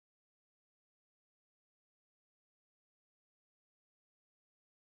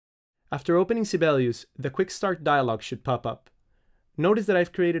After opening Sibelius, the Quick Start dialog should pop up. Notice that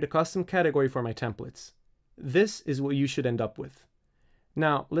I've created a custom category for my templates. This is what you should end up with.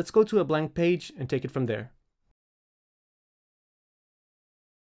 Now, let's go to a blank page and take it from there.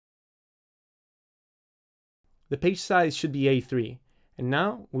 The page size should be A3, and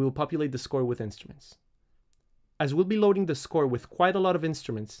now we will populate the score with instruments. As we'll be loading the score with quite a lot of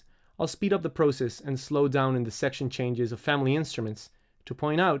instruments, I'll speed up the process and slow down in the section changes of family instruments to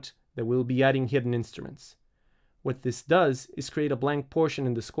point out that we'll be adding hidden instruments. What this does is create a blank portion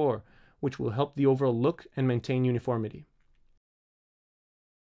in the score, which will help the overall look and maintain uniformity.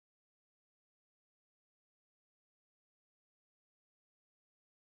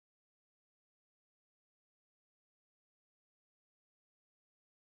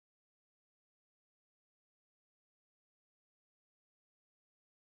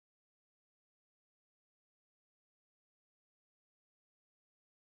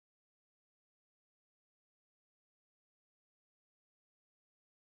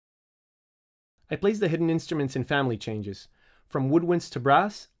 I place the hidden instruments in family changes, from woodwinds to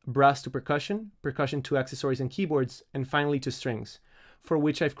brass, brass to percussion, percussion to accessories and keyboards, and finally to strings, for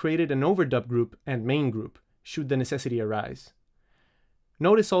which I've created an overdub group and main group, should the necessity arise.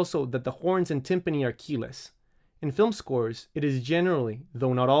 Notice also that the horns and timpani are keyless. In film scores, it is generally,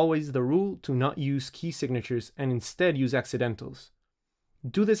 though not always, the rule to not use key signatures and instead use accidentals.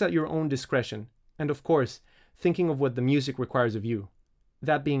 Do this at your own discretion, and of course, thinking of what the music requires of you.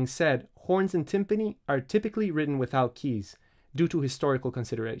 That being said, horns and timpani are typically written without keys, due to historical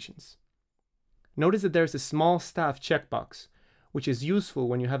considerations. Notice that there's a small staff checkbox, which is useful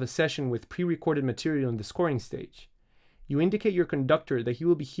when you have a session with pre-recorded material in the scoring stage. You indicate your conductor that he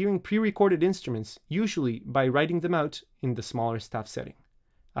will be hearing pre-recorded instruments, usually by writing them out in the smaller staff setting.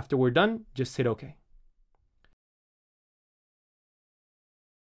 After we're done, just hit OK.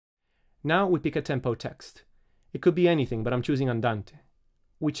 Now we pick a tempo text. It could be anything, but I'm choosing Andante.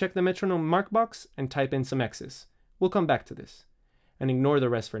 We check the metronome mark box and type in some X's. We'll come back to this. And ignore the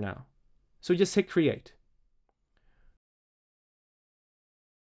rest for now. So just hit create.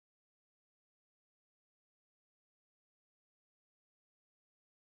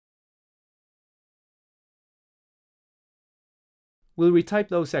 We'll retype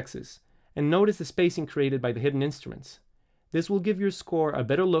those X's, and notice the spacing created by the hidden instruments. This will give your score a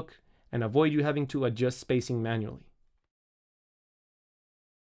better look and avoid you having to adjust spacing manually.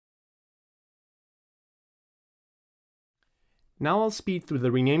 Now I'll speed through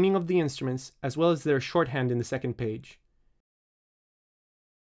the renaming of the instruments as well as their shorthand in the second page.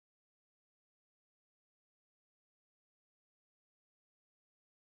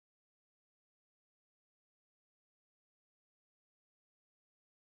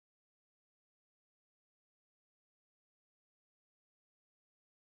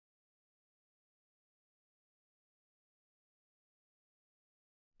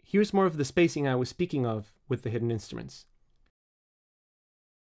 Here's more of the spacing I was speaking of with the hidden instruments.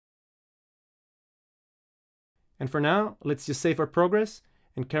 And for now, let's just save our progress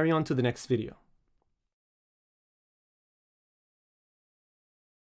and carry on to the next video.